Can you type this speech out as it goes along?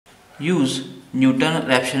use Newton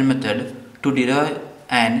Raphson method to derive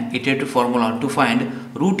an iterative formula to find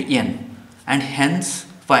root n and hence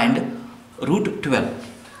find root 12.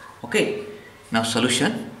 Okay, now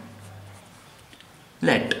solution.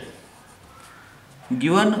 Let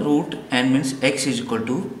given root n means x is equal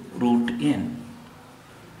to root n.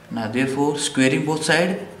 Now therefore squaring both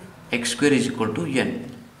sides, x square is equal to n,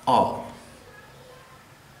 or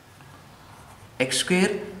x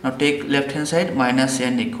square, now take left hand side, minus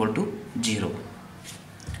n equal to 0.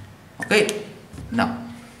 Okay, now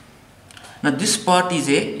this part is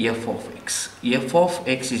a f of x. F of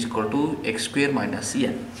x is equal to x square minus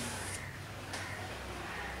n.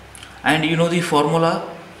 And you know the formula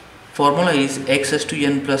is x as to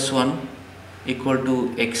n plus 1 equal to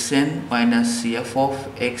xn minus f of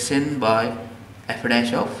xn by f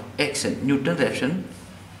dash of xn, Newton Raphson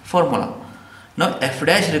formula. Now f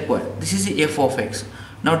dash required, this is the f of x.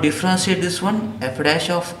 Now differentiate this one, f dash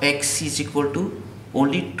of x is equal to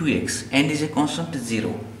only 2x, n is a constant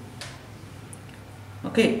 0.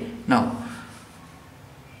 Okay, now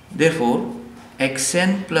therefore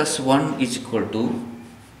xn plus 1 is equal to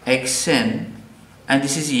xn, and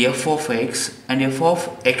this is f of x, and f of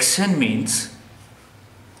xn means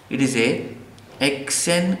it is a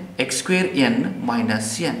xn x square n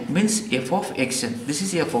minus n, means f of xn, this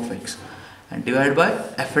is f of x, and divided by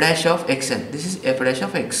f dash of xn, this is f dash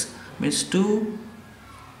of x, means 2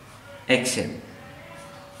 xn.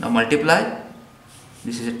 Now multiply,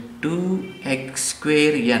 this is a 2x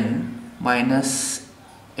square n minus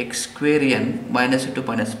x square n minus into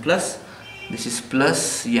minus plus, this is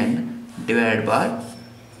plus n divided by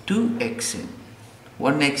 2xn.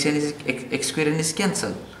 1 xn is x square n is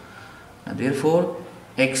cancelled. Now therefore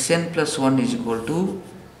xn plus 1 is equal to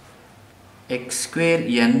x square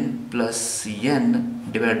n plus n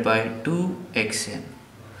divided by 2xn.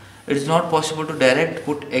 It is not possible to direct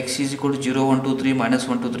put x is equal to 0, 1, 2, 3, minus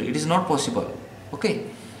 1, 2, 3. It is not possible. Okay.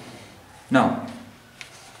 Now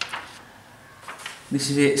this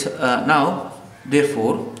is a, now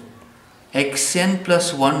therefore xn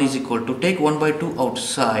plus 1 is equal to, take 1 by 2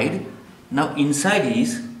 outside. Now inside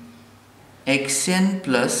is xn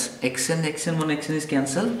plus xn, 1 xn is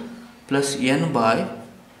cancelled, plus n by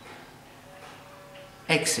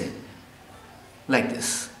xn, like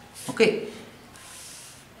this. Okay.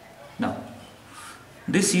 Now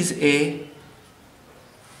this is a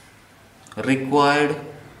required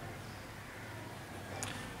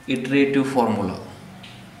iterative formula.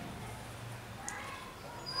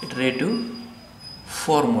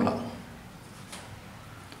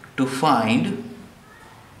 To finding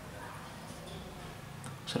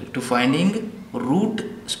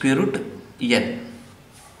square root n.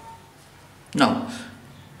 Now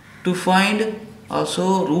to find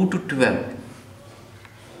also root 12.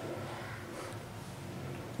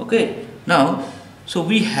 Okay, now so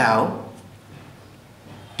we have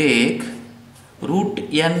take root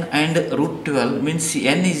n and root 12, means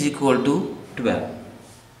n is equal to 12,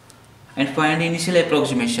 and find initial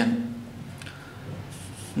approximation.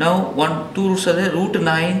 Now two roots are there, root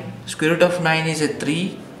 9, square root of 9 is a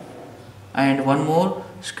 3, and one more,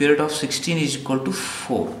 square root of 16 is equal to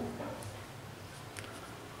 4,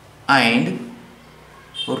 and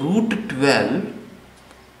root 12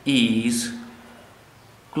 is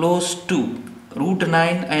close to root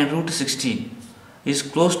 9, and root 16 is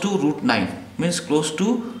close to root 9, means close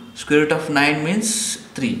to square root of 9 means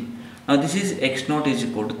 3. Now this is x naught is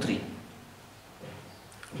equal to 3.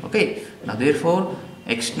 Okay, now therefore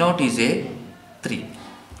x naught is a 3.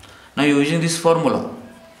 Now using this formula,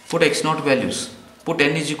 put x naught values, put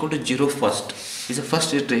n is equal to 0 first, is the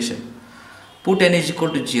first iteration. Put n is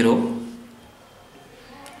equal to 0,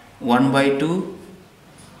 1 by 2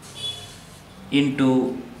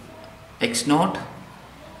 into x naught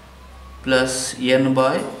plus n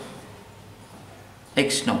by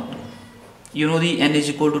x naught. You know the n is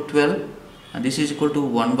equal to 12, and this is equal to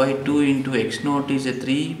 1 by 2 into x naught is a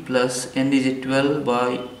 3 plus n is a 12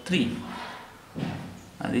 by 3,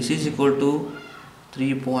 and this is equal to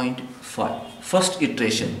 3.5. First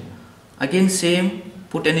iteration. Again same,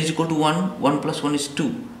 put n is equal to 1, 1 plus 1 is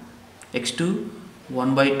 2, x2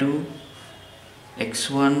 1 by 2,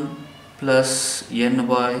 x1 plus n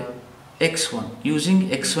by x1, using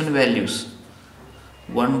x1 values,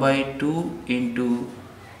 1 by 2 into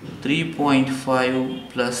 3.5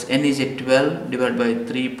 plus n is a 12 divided by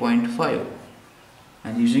 3.5,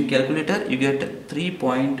 and using calculator you get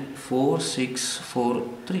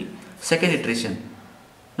 3.4643. Second iteration.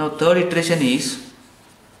 Now third iteration is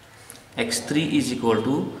x3 is equal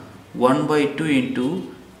to 1 by 2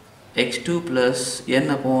 into x2 plus n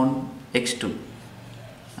upon x2,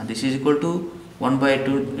 and this is equal to 1 by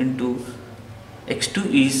 2 into x2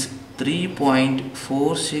 is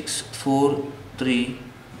 3.4643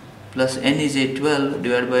 plus n is a 12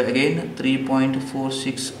 divided by again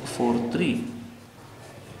 3.4643.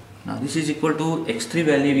 Now this is equal to x3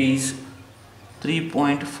 value is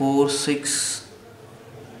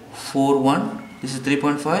 3.4641. This is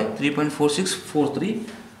 3.5, 3.4643.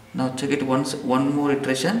 Now check it once, one more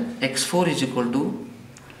iteration. x4 is equal to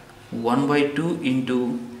 1 by 2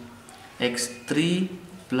 into x3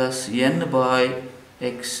 plus n by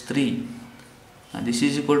x3, and this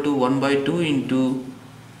is equal to 1 by 2 into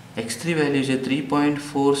x3 value is a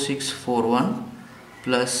 3.4641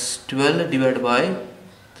 plus 12 divided by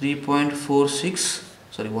 3.46,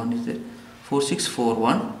 sorry 1 is there,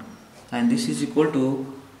 4641, and this is equal to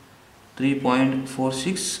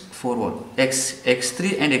 3.4641.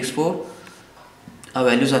 x3 and x4 our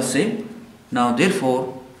values are same. Now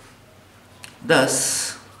therefore,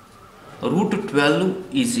 thus root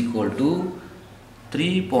 12 is equal to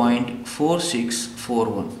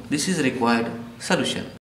 3.4641. This is required solution.